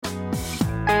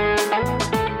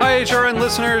HRN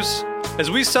listeners.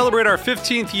 As we celebrate our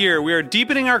 15th year, we are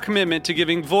deepening our commitment to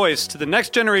giving voice to the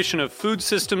next generation of food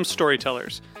systems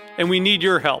storytellers, and we need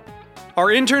your help. Our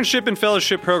internship and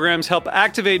fellowship programs help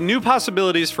activate new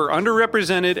possibilities for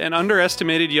underrepresented and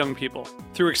underestimated young people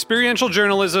through experiential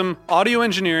journalism, audio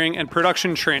engineering, and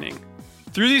production training.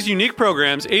 Through these unique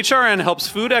programs, HRN helps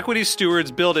food equity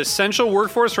stewards build essential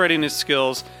workforce readiness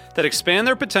skills that expand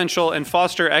their potential and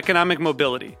foster economic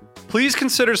mobility. Please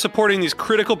consider supporting these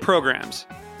critical programs.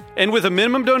 And with a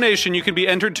minimum donation, you can be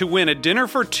entered to win a dinner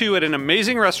for two at an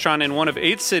amazing restaurant in one of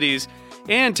 8 cities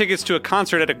and tickets to a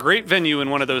concert at a great venue in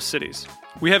one of those cities.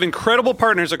 We have incredible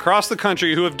partners across the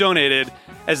country who have donated,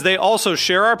 as they also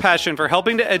share our passion for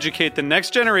helping to educate the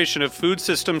next generation of food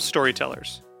systems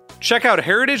storytellers. Check out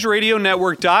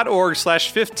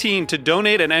heritageradionetwork.org/15 to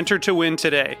donate and enter to win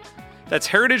today. That's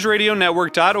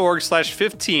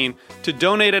heritageradionetwork.org/15 to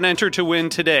donate and enter to win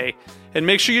today. And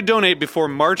make sure you donate before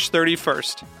March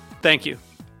 31st. Thank you.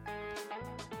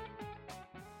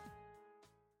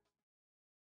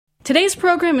 Today's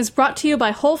program is brought to you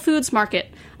by Whole Foods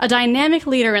Market, a dynamic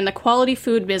leader in the quality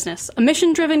food business, a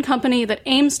mission-driven company that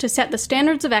aims to set the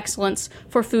standards of excellence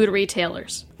for food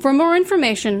retailers. For more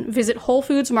information, visit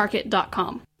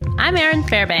WholeFoodsMarket.com. I'm Erin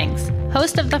Fairbanks,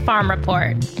 host of The Farm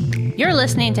Report. You're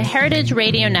listening to Heritage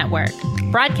Radio Network,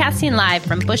 broadcasting live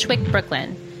from Bushwick,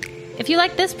 Brooklyn. If you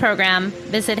like this program,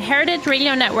 visit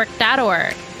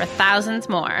heritageradionetwork.org for thousands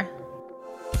more.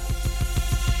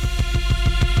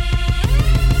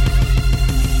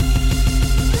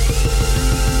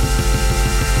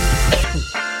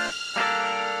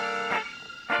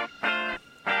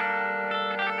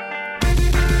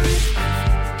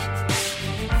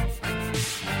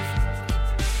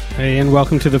 Hey, and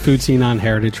welcome to the Food Scene on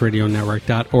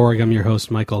heritageradionetwork.org. I'm your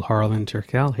host, Michael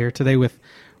Harlan-Turkel, here today with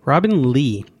Robyn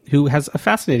Lee, who has a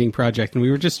fascinating project. And we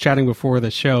were just chatting before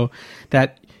the show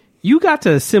that you got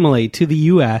to assimilate to the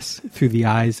U.S. through the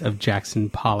eyes of Jackson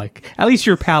Pollock. At least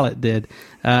your palate did.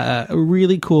 A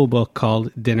really cool book called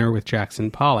Dinner with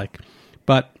Jackson Pollock.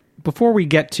 But before we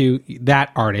get to that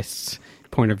artist's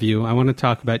point of view, I want to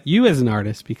talk about you as an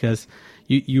artist, because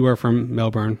you are from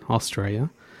Melbourne, Australia.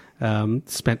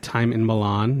 Spent time in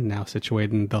Milan, now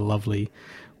situated in the lovely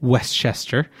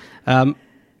Westchester. But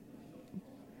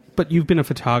you've been a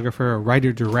photographer, a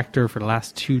writer-director for the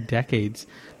last 2 decades.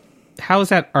 How has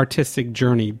that artistic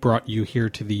journey brought you here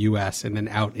to the U.S. and then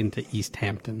out into East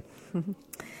Hampton?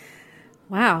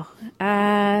 Wow.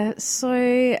 I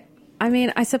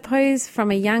suppose from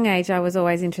a young age I was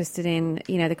always interested in,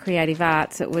 the creative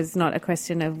arts. It was not a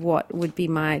question of what would be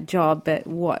my job, but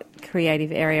what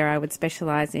creative area I would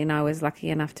specialise in. I was lucky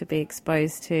enough to be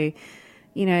exposed to,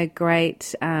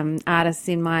 great artists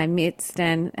in my midst,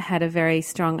 and had a very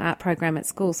strong art program at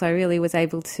school. So I really was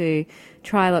able to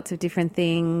try lots of different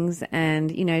things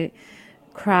and,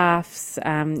 crafts,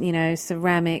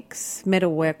 ceramics,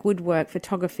 metalwork, woodwork,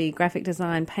 photography, graphic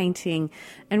design, painting,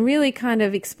 and really kind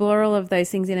of explore all of those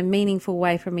things in a meaningful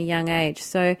way from a young age.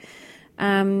 So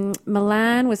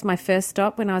Milan was my first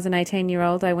stop when I was an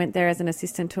 18-year-old. I went there as an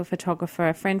assistant to a photographer.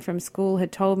 A friend from school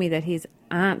had told me that his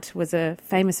aunt was a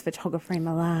famous photographer in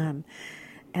Milan.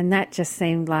 And that just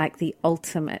seemed like the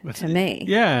ultimate to me.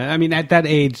 Yeah, I mean, at that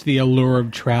age, the allure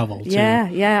of travel, too.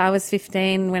 Yeah. I was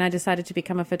 15 when I decided to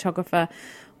become a photographer.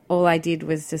 All I did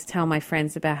was just tell my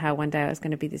friends about how one day I was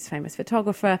going to be this famous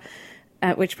photographer,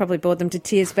 which probably bored them to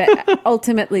tears. But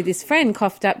ultimately, this friend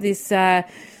coughed up this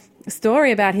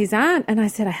story about his aunt. And I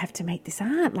said, I have to meet this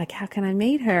aunt. Like, how can I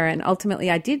meet her? And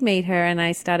ultimately, I did meet her, and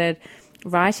I started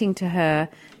writing to her,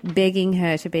 begging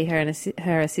her to be her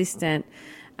assistant.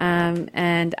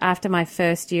 And after my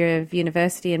first year of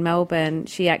university in Melbourne,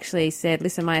 she actually said,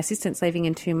 listen, my assistant's leaving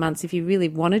in 2 months. If you really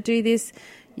want to do this,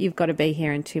 you've got to be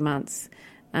here in 2 months.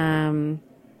 And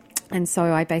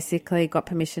so I basically got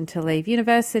permission to leave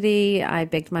university. I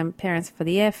begged my parents for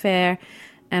the airfare,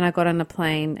 and I got on a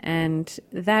plane. And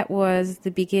that was the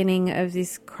beginning of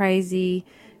this crazy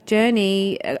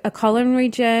journey, a culinary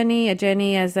journey, a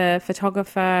journey as a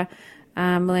photographer,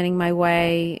 learning my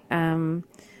way on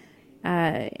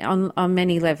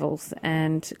many levels.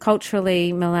 And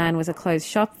culturally, Milan was a closed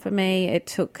shop for me. It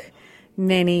took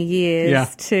many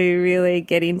years to really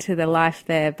get into the life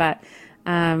there, but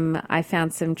I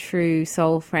found some true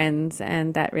soul friends,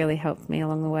 and that really helped me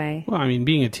along the way. Well, I mean,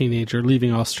 being a teenager,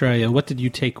 leaving Australia, what did you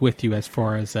take with you as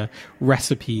far as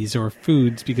recipes or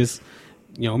foods? Because,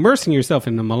 immersing yourself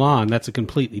into Milan, that's a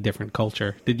completely different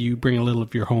culture. Did you bring a little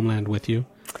of your homeland with you?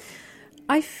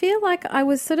 I feel like I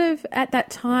was sort of at that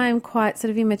time quite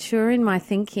sort of immature in my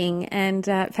thinking, and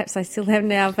perhaps I still am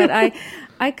now, but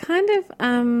I kind of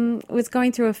was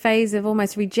going through a phase of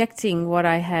almost rejecting what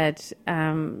I had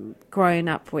grown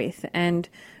up with, and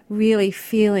really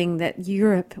feeling that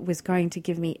Europe was going to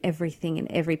give me everything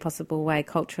in every possible way,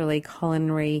 culturally,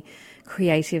 culinary,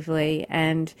 creatively.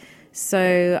 And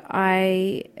so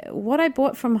what I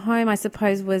brought from home, I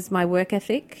suppose, was my work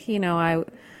ethic. You know,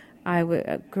 I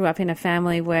grew up in a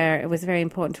family where it was very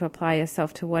important to apply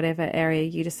yourself to whatever area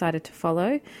you decided to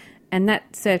follow. And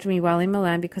that served me well in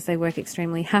Milan because they work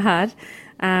extremely hard.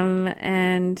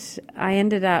 And I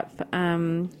ended up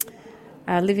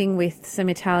living with some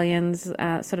Italians,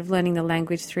 sort of learning the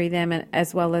language through them,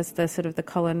 as well as the sort of the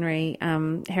culinary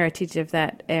heritage of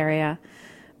that area,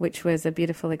 which was a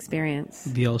beautiful experience.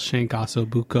 Veal shank osso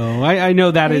buco. I know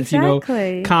that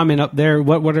exactly. is, common up there.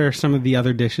 What are some of the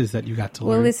other dishes that you got to learn?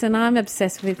 Well, listen, I'm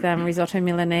obsessed with risotto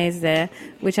Milanese there,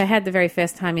 which I had the very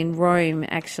first time in Rome,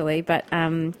 actually. But,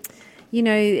 my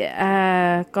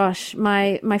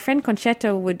friend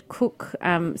Concetta would cook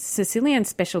Sicilian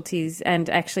specialties and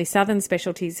actually southern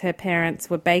specialties. Her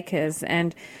parents were bakers,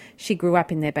 and she grew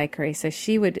up in their bakery. So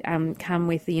she would come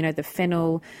with, the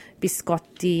fennel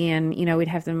biscotti, and, we'd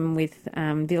have them with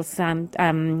Vinsanto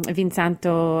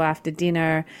after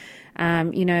dinner.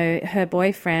 Her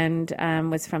boyfriend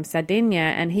was from Sardinia,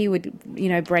 and he would,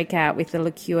 break out with the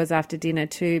liqueurs after dinner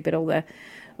too, but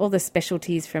all the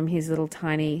specialties from his little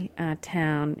tiny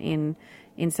town in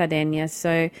Sardinia.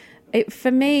 So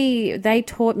for me, they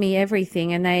taught me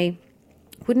everything, and they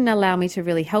wouldn't allow me to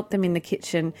really help them in the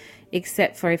kitchen,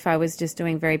 except for if I was just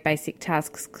doing very basic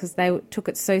tasks, because they took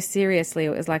it so seriously. It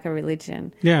was like a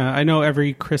religion. Yeah, I know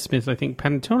every Christmas, I think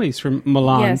panettone's from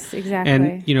Milan. Yes, exactly.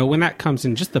 And, when that comes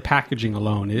in, just the packaging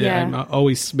alone, I'm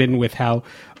always smitten with how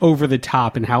over the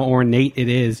top and how ornate it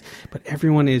is. But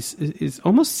everyone is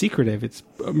almost secretive. It's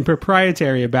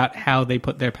proprietary about how they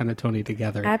put their panettone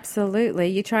together. Absolutely.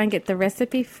 You try and get the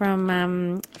recipe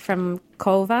from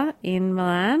Cova in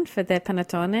Milan for their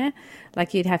panettone,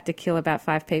 like you'd have to kill about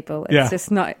 5 people. It's just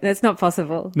that's not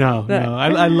possible. No.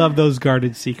 I love those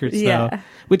guarded secrets, though.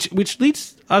 Which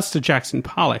leads us to Jackson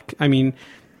Pollock. I mean,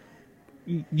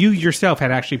 you yourself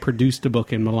had actually produced a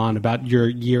book in Milan about your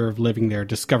year of living there,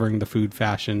 discovering the food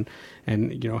fashion,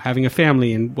 and having a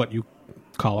family in what you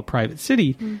call a private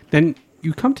city. Then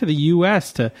you come to the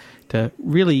U.S. to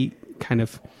really kind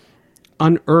of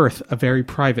unearth a very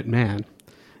private man.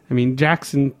 I mean,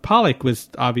 Jackson Pollock was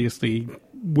obviously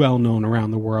well known around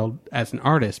the world as an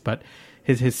artist, but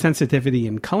his sensitivity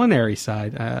and culinary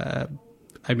side,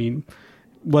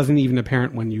 wasn't even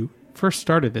apparent when you first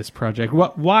started this project.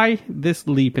 Why this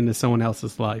leap into someone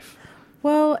else's life?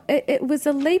 Well, it was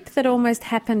a leap that almost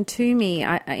happened to me,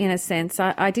 in a sense.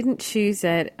 I didn't choose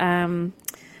it.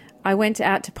 I went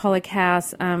out to Pollock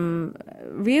House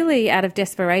really out of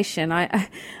desperation.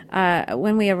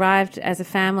 When we arrived as a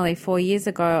family 4 years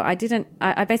ago,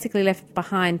 I basically left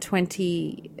behind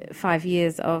 25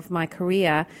 years of my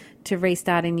career to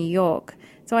restart in New York.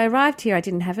 So I arrived here. I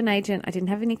didn't have an agent. I didn't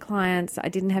have any clients. I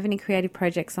didn't have any creative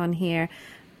projects on here.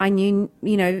 I knew,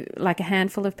 like a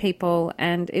handful of people,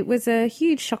 and it was a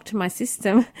huge shock to my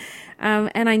system.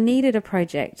 And I needed a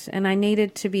project, and I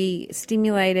needed to be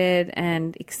stimulated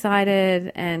and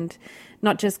excited, and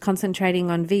not just concentrating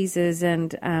on visas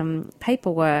and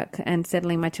paperwork and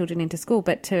settling my children into school,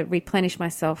 but to replenish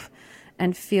myself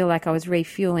and feel like I was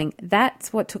refueling.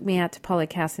 That's what took me out to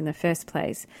Pollock House in the first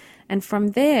place. And from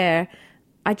there,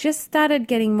 I just started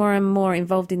getting more and more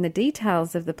involved in the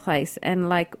details of the place, and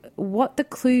like what the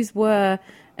clues were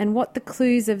and what the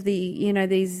clues of the,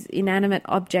 these inanimate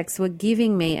objects were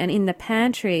giving me. And in the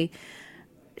pantry,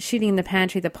 shooting in the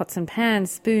pantry, the pots and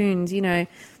pans, spoons,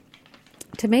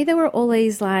 to me there were all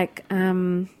these like,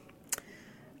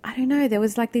 I don't know, there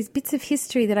was like these bits of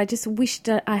history that I just wished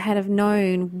I had have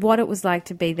known what it was like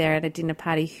to be there at a dinner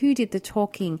party. Who did the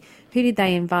talking? Who did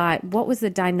they invite? What was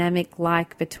the dynamic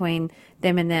like between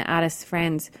them and their artist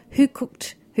friends? Who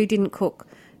cooked? Who didn't cook?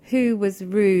 Who was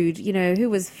rude? Who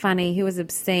was funny? Who was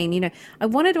obscene? I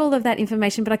wanted all of that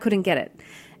information, but I couldn't get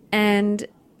it.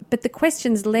 But the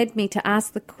questions led me to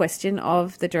ask the question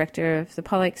of the director of the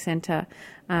Pollock Centre,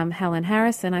 Helen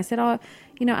Harris, and I said, are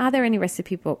there any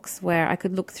recipe books where I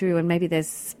could look through and maybe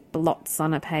there's blots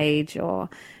on a page or,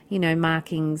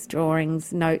 markings,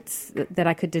 drawings, notes that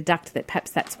I could deduct that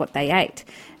perhaps that's what they ate?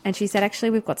 And she said, actually,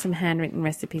 we've got some handwritten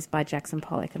recipes by Jackson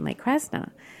Pollock and Lee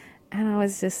Krasner. And I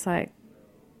was just like,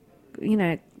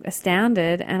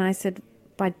 astounded. And I said,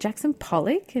 by Jackson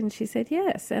Pollock? And she said,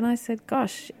 yes. And I said,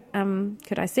 gosh,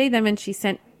 could I see them? And she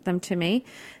sent them to me.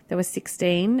 There were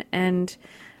 16, and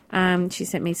She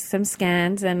sent me some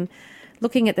scans, and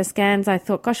looking at the scans, I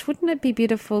thought, gosh, wouldn't it be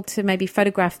beautiful to maybe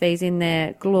photograph these in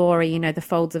their glory, the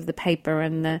folds of the paper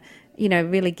and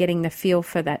really getting the feel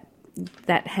for that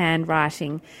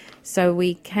handwriting. So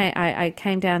I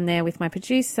came down there with my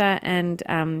producer and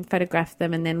photographed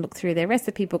them and then looked through their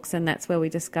recipe books, and that's where we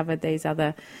discovered these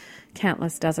other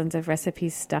countless dozens of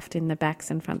recipes stuffed in the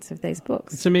backs and fronts of these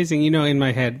books. It's amazing. In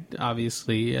my head,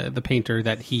 obviously, the painter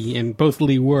that he and both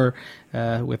Lee were,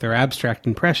 with their abstract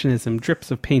impressionism,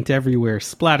 drips of paint everywhere,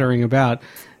 splattering about.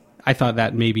 I thought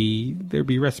that maybe there'd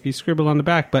be recipes scribbled on the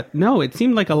back, but no, it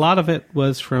seemed like a lot of it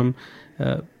was from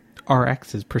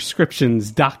RXs,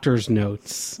 prescriptions, doctor's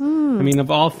notes. I mean,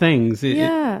 of all things.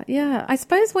 Yeah. I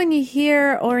suppose when you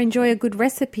hear or enjoy a good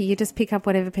recipe, you just pick up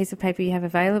whatever piece of paper you have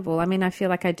available. I mean, I feel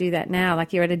like I do that now.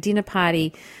 Like you're at a dinner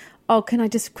party. Oh, can I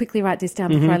just quickly write this down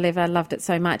before I leave? I loved it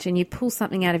so much. And you pull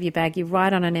something out of your bag, you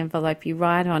write on an envelope, you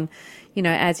write on,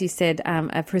 as you said,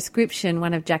 a prescription,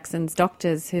 one of Jackson's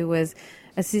doctors who was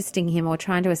assisting him or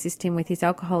trying to assist him with his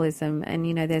alcoholism.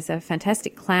 And, there's a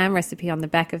fantastic clam recipe on the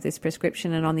back of this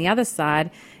prescription, and on the other side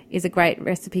is a great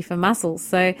recipe for mussels.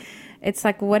 So it's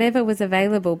like whatever was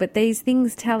available. But these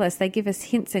things tell us, they give us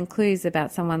hints and clues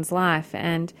about someone's life.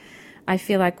 And I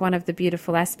feel like one of the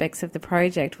beautiful aspects of the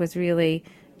project was really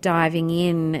diving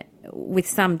in with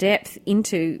some depth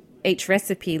into each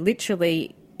recipe,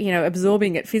 literally,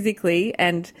 absorbing it physically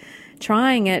and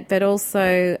trying it, but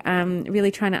also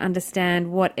really trying to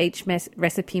understand what each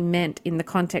recipe meant in the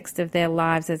context of their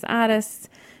lives as artists,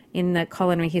 in the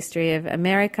culinary history of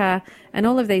America, and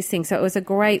all of these things. So it was a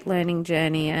great learning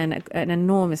journey and an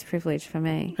enormous privilege for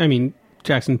me. I mean,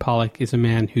 Jackson Pollock is a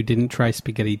man who didn't try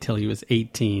spaghetti till he was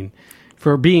 18.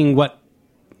 For being what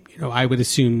I would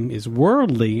assume is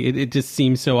worldly, it just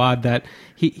seems so odd that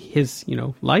his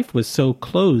life was so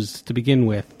closed to begin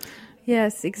with.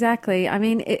 Yes, exactly. I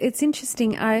mean, it's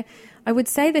interesting. I would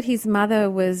say that his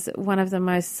mother was one of the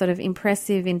most sort of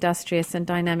impressive, industrious and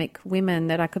dynamic women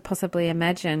that I could possibly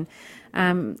imagine,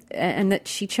 and that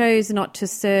she chose not to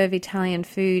serve Italian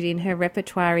food in her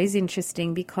repertoire is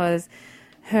interesting because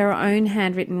her own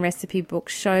handwritten recipe book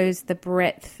shows the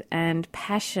breadth and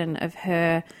passion of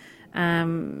her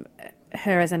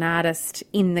as an artist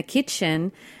in the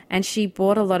kitchen, and she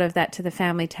brought a lot of that to the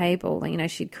family table.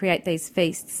 She'd create these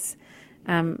feasts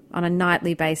on a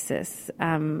nightly basis,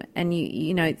 and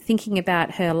thinking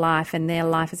about her life and their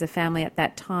life as a family at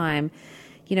that time,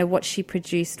 what she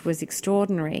produced was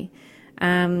extraordinary.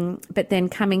 But then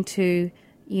coming to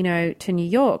New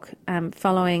York,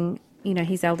 following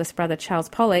his eldest brother Charles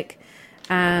Pollock,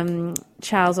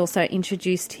 Charles also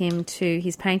introduced him to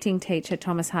his painting teacher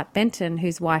Thomas Hart Benton,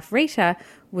 whose wife Rita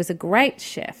was a great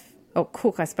chef, or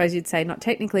cook, I suppose you'd say, not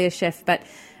technically a chef, but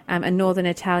a northern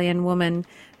Italian woman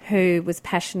who was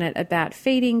passionate about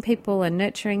feeding people and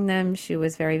nurturing them. She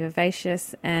was very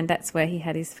vivacious, and that's where he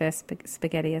had his first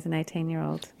spaghetti as an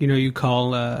 18-year-old. You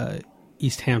call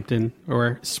East Hampton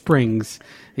or Springs,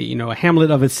 a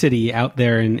hamlet of a city out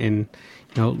there in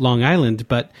Long Island,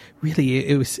 but really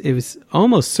it was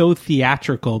almost so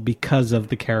theatrical because of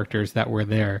the characters that were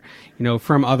there.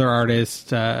 From other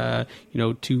artists,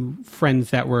 to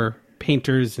friends that were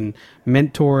painters and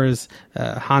mentors,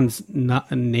 Hans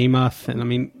Namath, and I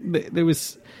mean, there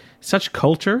was such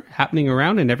culture happening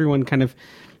around, and everyone kind of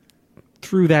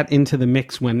threw that into the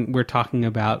mix when we're talking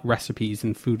about recipes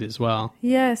and food as well.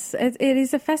 Yes, it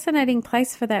is a fascinating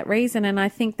place for that reason, and I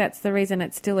think that's the reason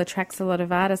it still attracts a lot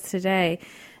of artists today.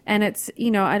 And it's,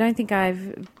 I don't think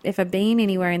I've ever been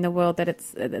anywhere in the world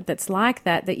that's like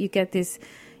that you get this,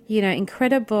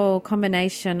 incredible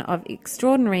combination of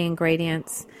extraordinary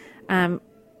ingredients,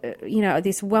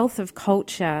 this wealth of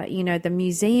culture, the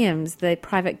museums, the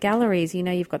private galleries,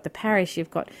 you've got the parish,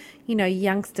 you've got,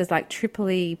 youngsters like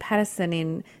Tripoli Patterson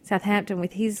in Southampton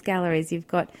with his galleries. You've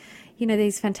got,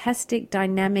 these fantastic,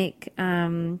 dynamic,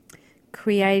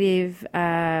 creative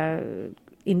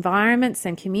environments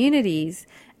and communities.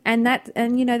 And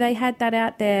they had that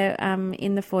out there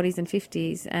in the 40s and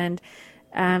 50s. And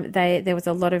there was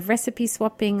a lot of recipe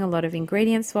swapping, a lot of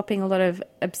ingredient swapping, a lot of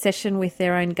obsession with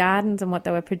their own gardens and what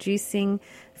they were producing,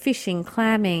 fishing,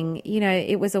 clamming.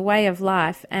 It was a way of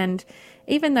life. And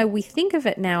even though we think of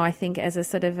it now, I think, as a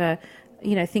sort of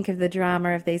think of the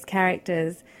drama of these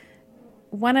characters,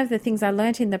 one of the things I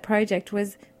learnt in the project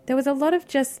was there was a lot of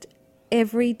just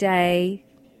everyday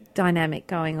dynamic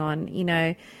going on.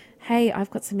 Hey, I've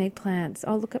got some eggplants.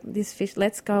 Oh, look at this fish.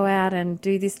 Let's go out and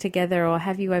do this together, or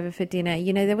have you over for dinner.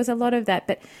 There was a lot of that.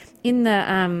 But in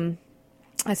the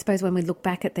I suppose when we look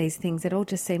back at these things, it all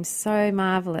just seems so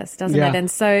marvelous, doesn't Yeah. it? And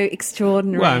so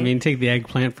extraordinary. Well, I mean, take the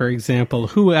eggplant, for example.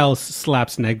 Who else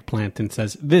slaps an eggplant and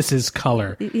says, this is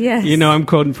color? Yes. You know, I'm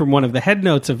quoting from one of the head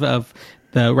notes of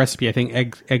the recipe, I think,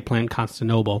 eggplant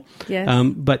Constantinople.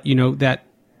 Yes. But, you know, that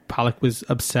Pollock was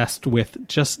obsessed with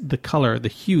just the color, the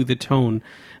hue, the tone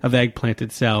of the eggplant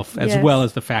itself, as Yes. well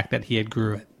as the fact that he had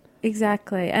grew it.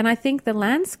 Exactly. And I think the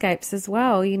landscapes as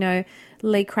well, you know,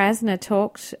 Lee Krasner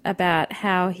talked about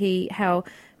how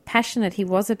passionate he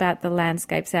was about the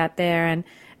landscapes out there. And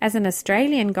as an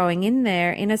Australian going in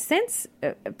there, in a sense,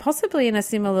 possibly in a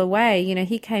similar way, you know,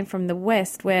 he came from the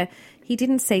West where he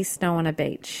didn't see snow on a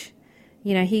beach.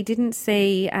 You know, he didn't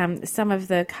see some of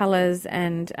the colours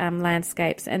and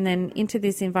landscapes. And then into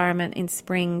this environment in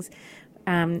Springs,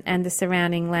 and the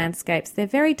surrounding landscapes, they're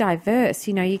very diverse.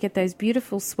 You know, you get those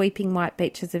beautiful sweeping white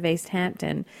beaches of East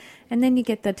Hampton, and then you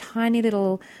get the tiny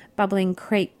little bubbling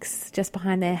creeks just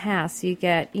behind their house. You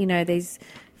get, you know, these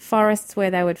forests where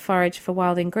they would forage for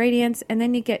wild ingredients, and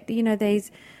then you get, you know,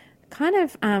 these kind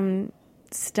of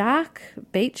stark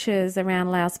beaches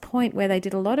around Louse Point where they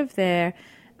did a lot of their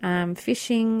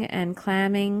fishing and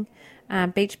clamming,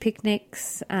 beach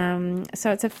picnics.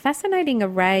 So it's a fascinating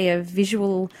array of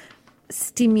visual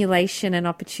stimulation and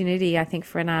opportunity, I think,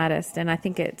 for an artist, and I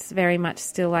think it's very much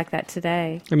still like that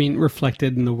today. I mean,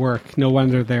 reflected in the work. No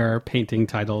wonder there are painting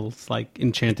titles like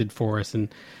Enchanted Forest and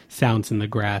Sounds in the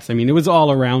Grass. I mean, it was all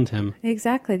around him.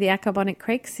 Exactly. The Accabonac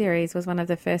Creek series was one of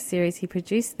the first series he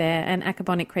produced there, and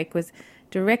Accabonac Creek was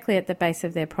directly at the base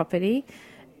of their property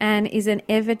and is an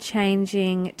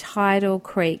ever-changing tidal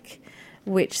creek,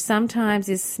 which sometimes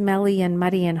is smelly and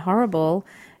muddy and horrible,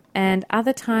 and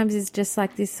other times is just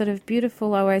like this sort of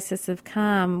beautiful oasis of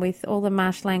calm with all the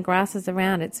marshland grasses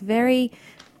around. It's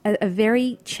a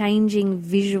very changing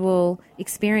visual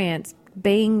experience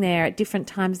being there at different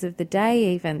times of the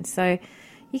day even. So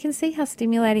you can see how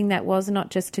stimulating that was,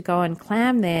 not just to go and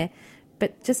clam there,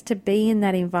 but just to be in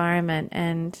that environment.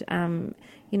 And,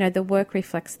 you know, the work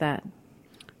reflects that.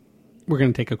 We're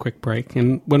going to take a quick break,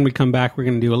 and when we come back, we're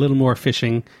going to do a little more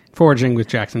foraging with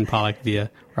Jackson Pollock via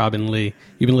Robyn Lee.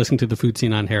 You've been listening to The Food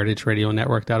Scene on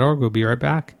heritageradionetwork.org. We'll be right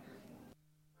back.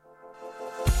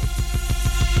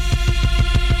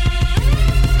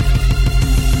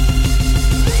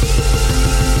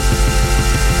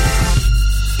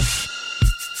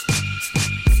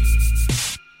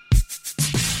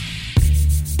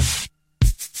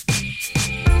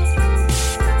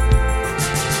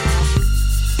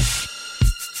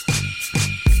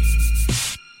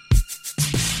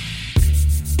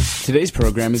 Today's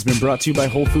program has been brought to you by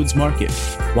Whole Foods Market.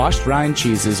 Washed rind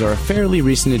cheeses are a fairly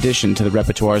recent addition to the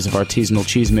repertoires of artisanal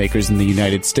cheesemakers in the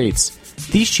United States.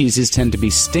 These cheeses tend to be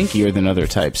stinkier than other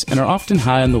types and are often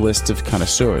high on the lists of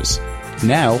connoisseurs.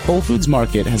 Now, Whole Foods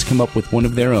Market has come up with one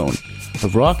of their own. A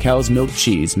raw cow's milk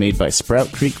cheese made by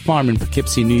Sprout Creek Farm in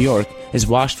Poughkeepsie, New York, is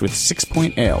washed with 6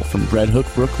 Point Ale from Bread Hook,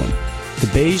 Brooklyn. The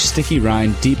beige, sticky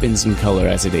rind deepens in color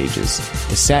as it ages.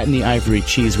 The satiny ivory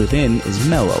cheese within is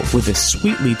mellow, with a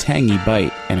sweetly tangy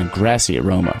bite and a grassy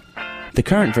aroma. The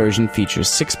current version features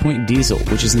 6 Point Diesel,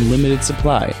 which is in limited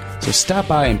supply, so stop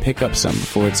by and pick up some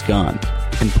before it's gone.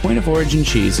 And Point of Origin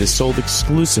cheese is sold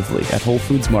exclusively at Whole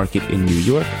Foods Market in New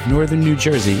York, Northern New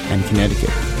Jersey, and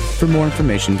Connecticut. For more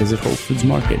information, visit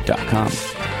WholeFoodsMarket.com.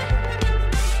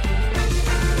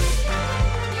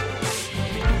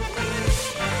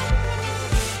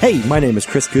 Hey, my name is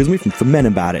Chris Kuzmi from Ferment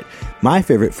About It. My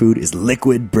favorite food is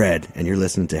liquid bread, and you're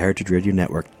listening to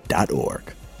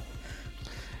heritageradionetwork.org.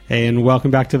 Hey, and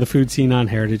welcome back to The Food Scene on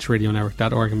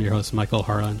heritageradionetwork.org. I'm your host, Michael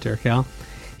Harlan-Turkel,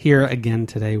 here again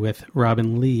today with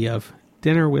Robyn Lee of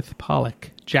Dinner with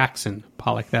Pollock. Jackson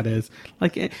Pollock, that is.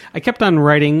 Like, I kept on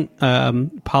writing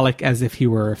Pollock as if he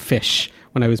were a fish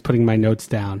when I was putting my notes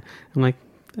down. I'm like,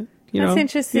 you know. That's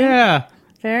interesting. Yeah.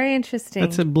 Very interesting.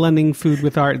 That's a blending food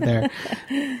with art there.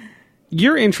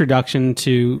 Your introduction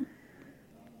to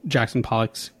Jackson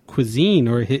Pollock's cuisine,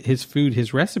 or his food,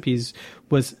 his recipes,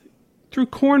 was through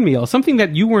cornmeal, something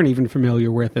that you weren't even familiar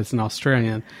with as an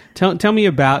Australian. Tell me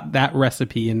about that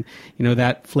recipe and, you know,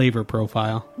 that flavor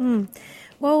profile.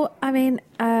 Well, I mean,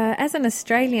 as an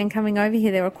Australian coming over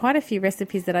here, there were quite a few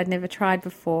recipes that I'd never tried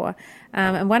before,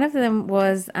 and one of them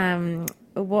was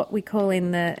what we call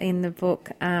in the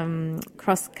book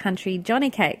cross-country Johnny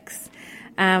cakes,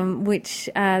 which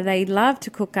they love to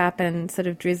cook up and sort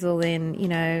of drizzle in, you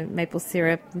know, maple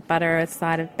syrup, butter, a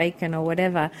side of bacon or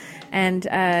whatever. And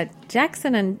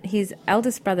Jackson and his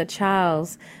eldest brother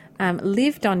Charles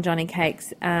lived on Johnny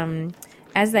cakes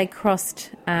as they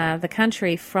crossed the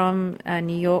country from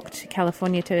New York to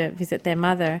California to visit their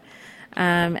mother.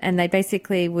 And they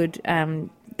basically would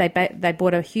they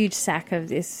bought a huge sack of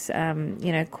this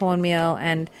cornmeal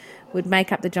and would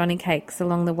make up the Johnny cakes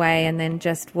along the way, and then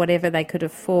just whatever they could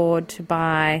afford to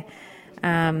buy,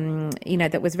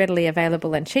 that was readily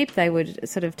available and cheap, they would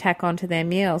sort of tack onto their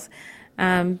meals.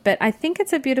 But I think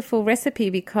it's a beautiful recipe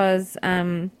because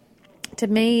to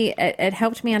me, it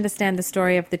helped me understand the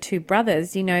story of the two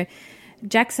brothers.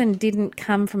 Jackson didn't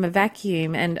come from a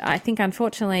vacuum, and I think,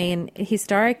 unfortunately, and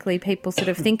historically, people sort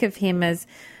of think of him as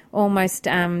almost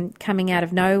coming out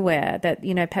of nowhere, that,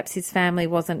 perhaps his family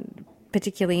wasn't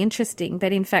particularly interesting.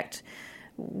 But in fact,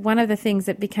 one of the things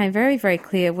that became very, very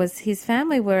clear was his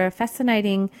family were a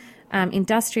fascinating,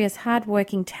 industrious,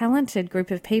 hardworking, talented group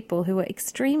of people who were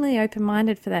extremely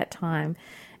open-minded for that time,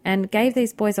 and gave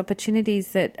these boys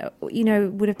opportunities that,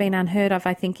 would have been unheard of,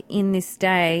 I think, in this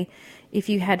day, if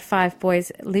you had 5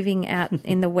 boys living out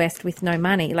in the West with no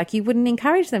money. Like, you wouldn't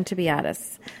encourage them to be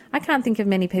artists. I can't think of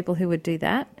many people who would do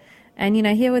that. And,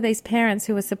 here were these parents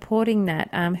who were supporting that,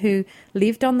 who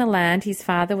lived on the land. His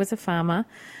father was a farmer.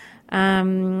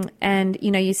 And,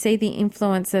 you see the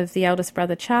influence of the eldest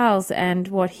brother, Charles, and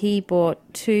what he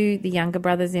brought to the younger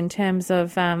brothers in terms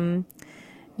of,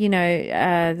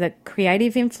 the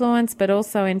creative influence, but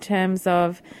also in terms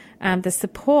of the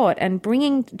support and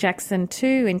bringing Jackson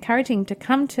encouraging him to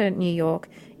come to New York,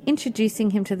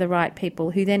 introducing him to the right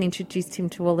people who then introduced him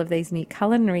to all of these new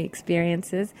culinary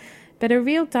experiences, but a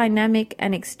real dynamic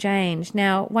and exchange.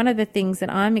 Now, one of the things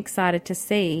that I'm excited to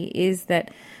see is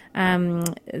that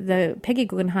the Peggy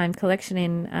Guggenheim collection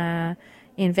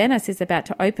in Venice is about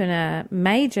to open a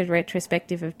major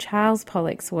retrospective of Charles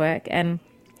Pollock's work, and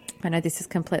I know this is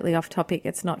completely off topic,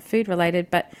 it's not food related,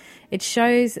 but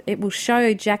it will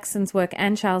show Jackson's work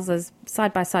and Charles's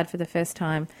side by side for the first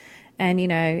time. And,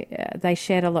 they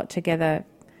shared a lot together,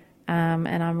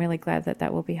 and I'm really glad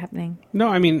that will be happening. No,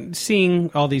 I mean, seeing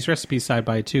all these recipes side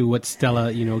by too, what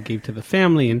Stella, gave to the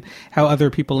family and how other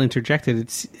people interjected,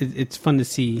 it's fun to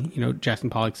see,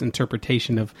 Jackson Pollock's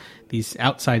interpretation of these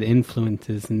outside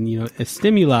influences and, a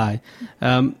stimuli.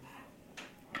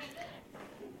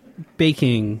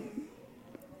 Baking,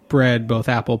 bread, both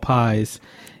apple pies,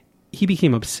 he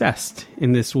became obsessed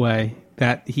in this way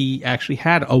that he actually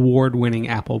had award-winning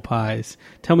apple pies.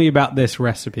 Tell me about this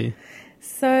recipe.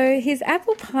 So his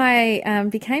apple pie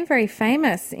became very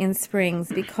famous in Springs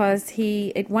because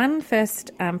it won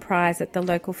first prize at the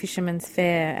local Fisherman's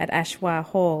Fair at Ashwa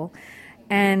Hall.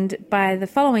 And by the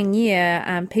following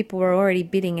year, people were already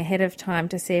bidding ahead of time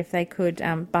to see if they could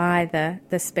buy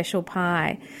the special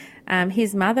pie.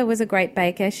 His mother was a great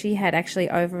baker. She had actually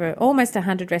over almost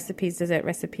 100 recipes, dessert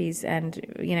recipes, and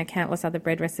countless other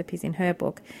bread recipes in her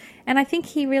book. And I think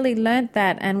he really learnt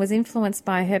that and was influenced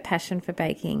by her passion for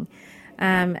baking.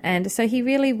 And so he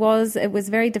really it was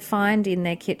very defined in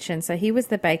their kitchen. So he was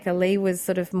the baker. Lee was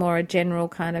sort of more a general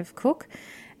kind of cook.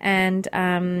 And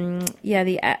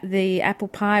the apple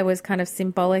pie was kind of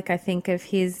symbolic, I think, of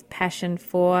his passion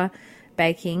for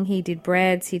baking. He did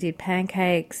breads, he did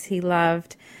pancakes, he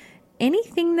loved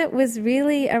anything that was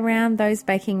really around those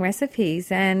baking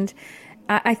recipes. And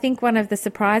I think one of the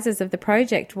surprises of the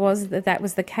project was that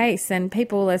was the case. And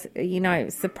people are,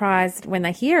 surprised when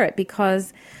they hear it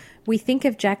because we think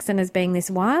of Jackson as being this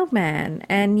wild man.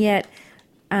 And yet,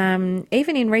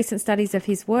 even in recent studies of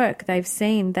his work, they've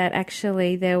seen that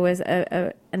actually there was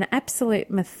an absolute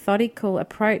methodical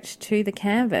approach to the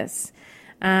canvas,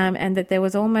 and that there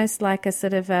was almost like a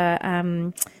sort of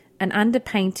an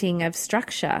underpainting of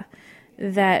structure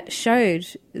that showed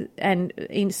and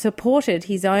supported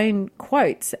his own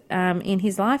quotes. In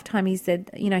his lifetime, he said,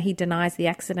 he denies the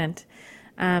accident,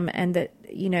 and that,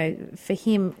 for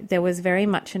him, there was very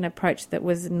much an approach that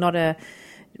was not a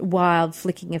wild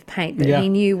flicking of paint, but he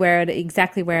knew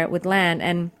exactly where it would land.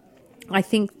 And I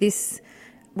think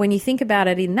when you think about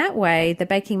it in that way, the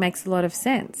baking makes a lot of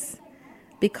sense.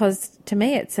 Because to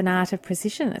me, it's an art of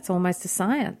precision. It's almost a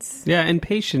science. Yeah, and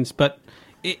patience, but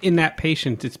in that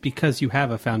patience, it's because you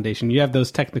have a foundation. You have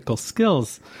those technical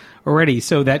skills already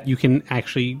so that you can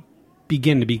actually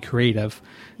begin to be creative.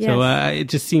 Yes. So it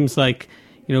just seems like,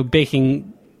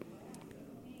 baking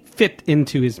fit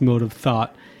into his mode of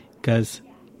thought because,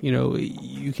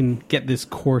 you can get this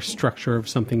core structure of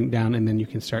something down and then you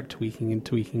can start tweaking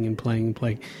and playing.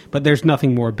 But there's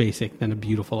nothing more basic than a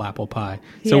beautiful apple pie.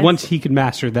 So once he could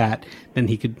master that, then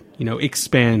he could,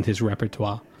 expand his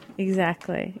repertoire.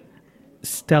 Exactly.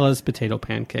 Stella's potato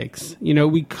pancakes.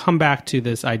 We come back to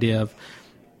this idea of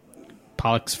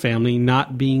Pollock's family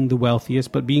not being the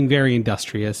wealthiest, but being very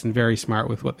industrious and very smart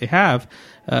with what they have.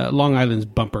 Long Island's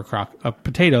bumper crop of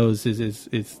potatoes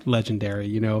is legendary.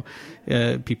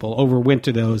 People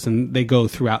overwinter those, and they go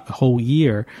throughout the whole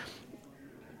year.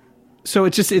 So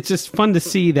it's just fun to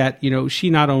see that,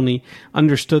 she not only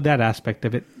understood that aspect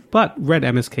of it, but read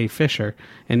M.S.K. Fisher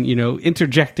and,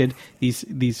 interjected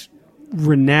these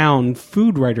renowned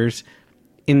food writers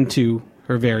into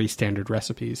her very standard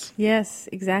recipes. Yes,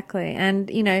 exactly. And,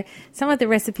 some of the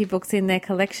recipe books in their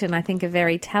collection I think are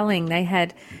very telling. They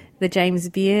had the James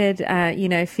Beard,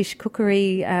 fish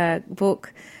cookery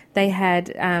book. They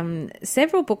had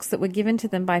several books that were given to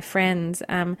them by friends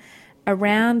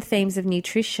around themes of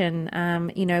nutrition,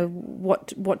 what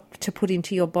to put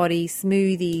into your body,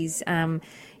 smoothies,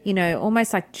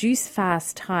 almost like juice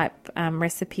fast type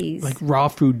recipes. Like raw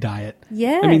food diet.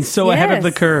 Yes. Ahead of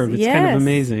the curve. It's kind of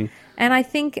amazing. And I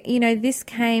think, this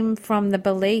came from the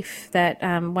belief that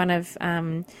one of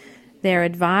their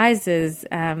advisors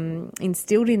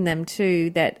instilled in them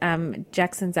too, that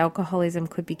Jackson's alcoholism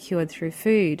could be cured through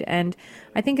food. And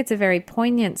I think it's a very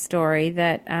poignant story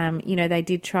that, they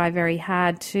did try very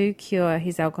hard to cure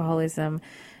his alcoholism.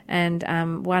 And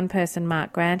one person,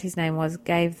 Mark Grant, his name was,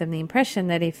 gave them the impression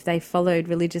that if they followed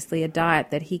religiously a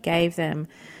diet that he gave them,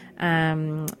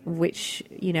 which,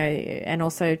 and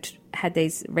also had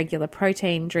these regular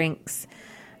protein drinks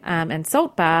and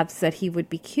salt baths, that he would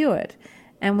be cured.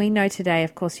 And we know today,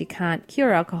 of course, you can't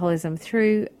cure alcoholism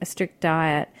through a strict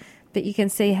diet, but you can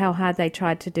see how hard they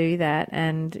tried to do that.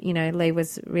 And, Lee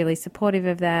was really supportive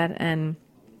of that, and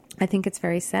I think it's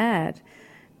very sad.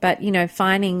 But,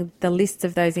 finding the list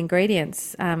of those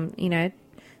ingredients,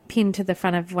 pinned to the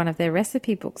front of one of their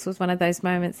recipe books was one of those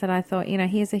moments that I thought,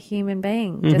 here's a human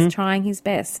being just trying his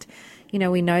best.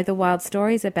 We know the wild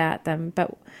stories about them,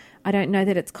 but I don't know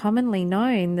that it's commonly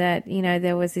known that,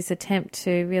 there was this attempt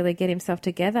to really get himself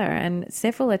together, and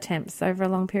several attempts over a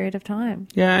long period of time.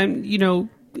 Yeah, and,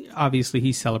 obviously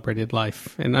he celebrated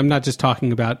life. And I'm not just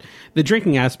talking about the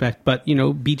drinking aspect, but,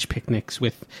 beach picnics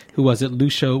with, who was it,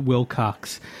 Lucia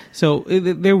Wilcox. So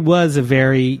there was a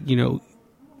very,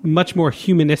 much more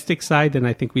humanistic side than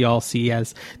I think we all see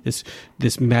as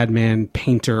this madman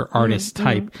painter artist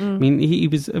type. I mean, he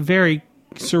was a very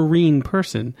serene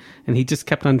person, and he just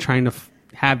kept on trying to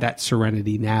have that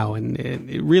serenity now, and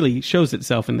it really shows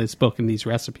itself in this book and these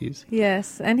recipes.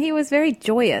 Yes, and he was very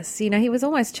joyous. He was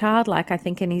almost childlike, I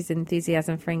think, in his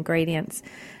enthusiasm for ingredients.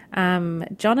 John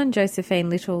and Josephine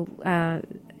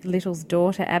Little's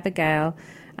daughter, Abigail,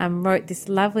 wrote this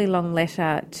lovely long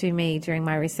letter to me during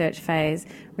my research phase,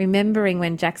 remembering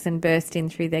when Jackson burst in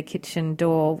through their kitchen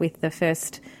door with the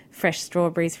first fresh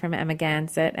strawberries from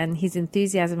Amagansett, and his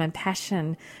enthusiasm and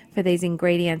passion for these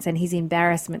ingredients, and his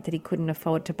embarrassment that he couldn't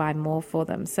afford to buy more for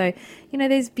them. So,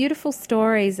 there's beautiful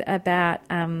stories about,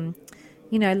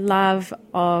 love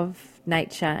of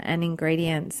nature and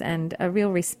ingredients, and a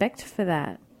real respect for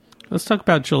that. Let's talk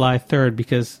about July 3rd,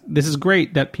 because this is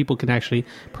great that people can actually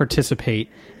participate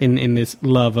in this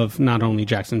love of not only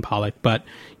Jackson Pollock, but,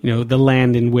 the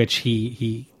land in which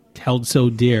he held so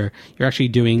dear. You're actually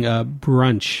doing a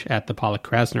brunch at the Pollock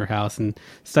Krasner House and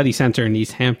Study Center in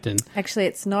East Hampton. Actually,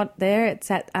 it's not there.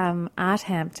 It's at Art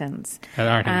Hamptons. At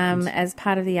Art Hamptons. As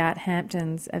part of the Art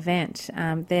Hamptons event.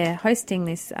 They're hosting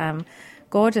this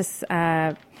gorgeous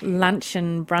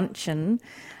luncheon, brunchin,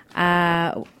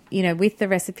 with the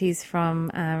recipes from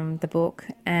the book,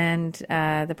 and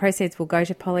the proceeds will go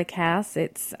to Pollock House.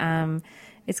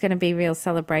 It's going to be a real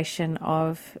celebration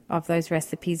of those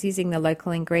recipes using the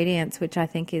local ingredients, which I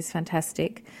think is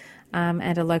fantastic.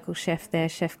 And a local chef there,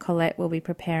 Chef Colette, will be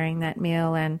preparing that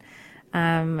meal, and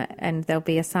there'll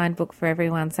be a signed book for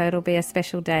everyone. So it'll be a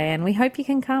special day, and we hope you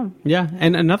can come. Yeah,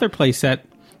 and another place that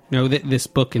this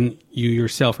book and you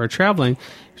yourself are traveling,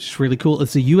 which is really cool.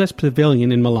 It's the U.S.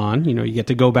 Pavilion in Milan. You get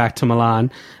to go back to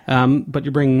Milan, but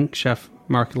you're bringing Chef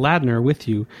Mark Ladner with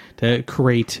you to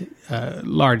create a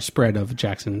large spread of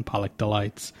Jackson Pollock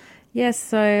delights. Yes,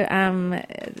 so,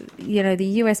 the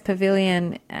US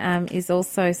Pavilion is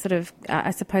also sort of,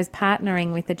 I suppose,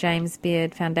 partnering with the James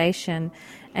Beard Foundation,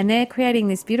 and they're creating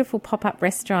this beautiful pop-up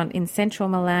restaurant in central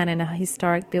Milan in a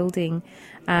historic building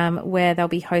where they'll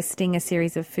be hosting a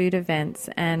series of food events,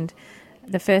 and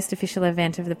the first official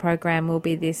event of the program will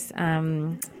be this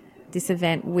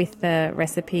event with the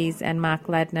recipes, and Mark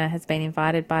Ladner has been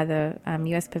invited by the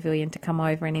US Pavilion to come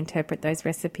over and interpret those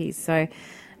recipes. So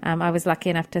I was lucky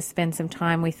enough to spend some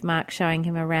time with Mark showing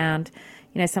him around,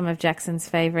 some of Jackson's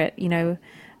favourite,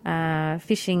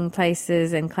 fishing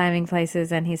places and clamming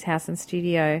places, and his house and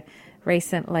studio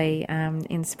recently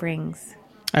in Springs.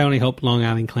 I only hope Long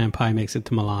Island clam pie makes it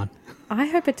to Milan. I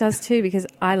hope it does too, because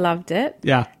I loved it.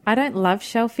 Yeah. I don't love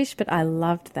shellfish, but I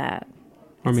loved that.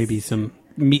 Or maybe some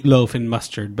meatloaf and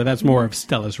mustard, but that's more of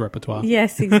Stella's repertoire.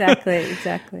 Yes,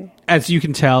 exactly. As you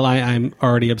can tell, I'm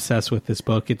already obsessed with this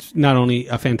book. It's not only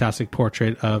a fantastic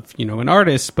portrait of, an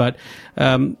artist, but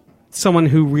someone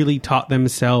who really taught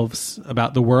themselves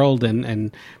about the world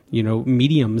and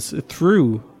mediums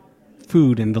through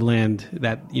food and the land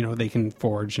that, they can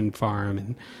forage and farm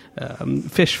and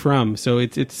fish from. So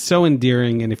it's so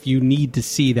endearing. And if you need to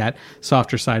see that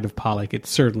softer side of Pollock, it's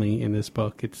certainly in this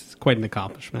book. It's quite an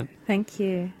accomplishment. Thank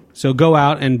you. So go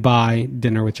out and buy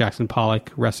Dinner with Jackson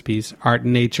Pollock, Recipes, Art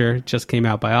and Nature. Just came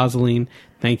out by Ozaline.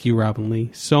 Thank you, Robyn Lee,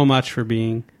 so much for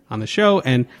being on the show.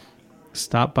 And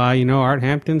stop by, Art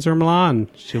Hamptons or Milan.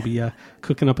 She'll be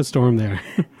cooking up a storm there.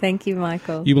 Thank you,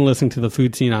 Michael. You've been listening to The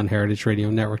Food Scene on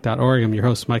heritageradionetwork.org. I'm your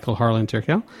host, Michael Harlan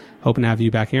Turkel. Hoping to have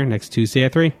you back here next Tuesday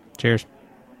at 3. Cheers.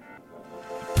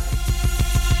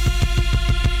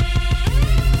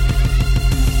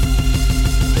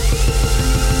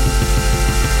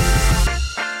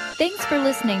 Thanks for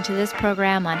listening to this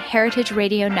program on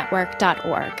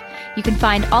heritageradionetwork.org. You can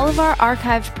find all of our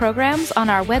archived programs on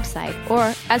our website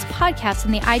or as podcasts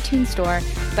in the iTunes Store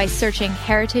by searching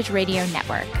Heritage Radio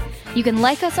Network. You can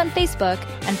like us on Facebook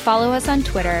and follow us on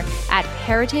Twitter at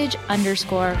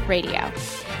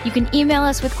heritage_radio. You can email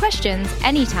us with questions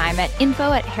anytime at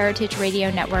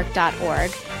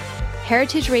info@heritageradionetwork.org.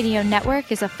 Heritage Radio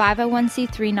Network is a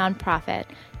 501c3 nonprofit.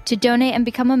 To donate and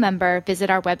become a member, visit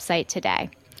our website today.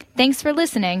 Thanks for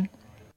listening.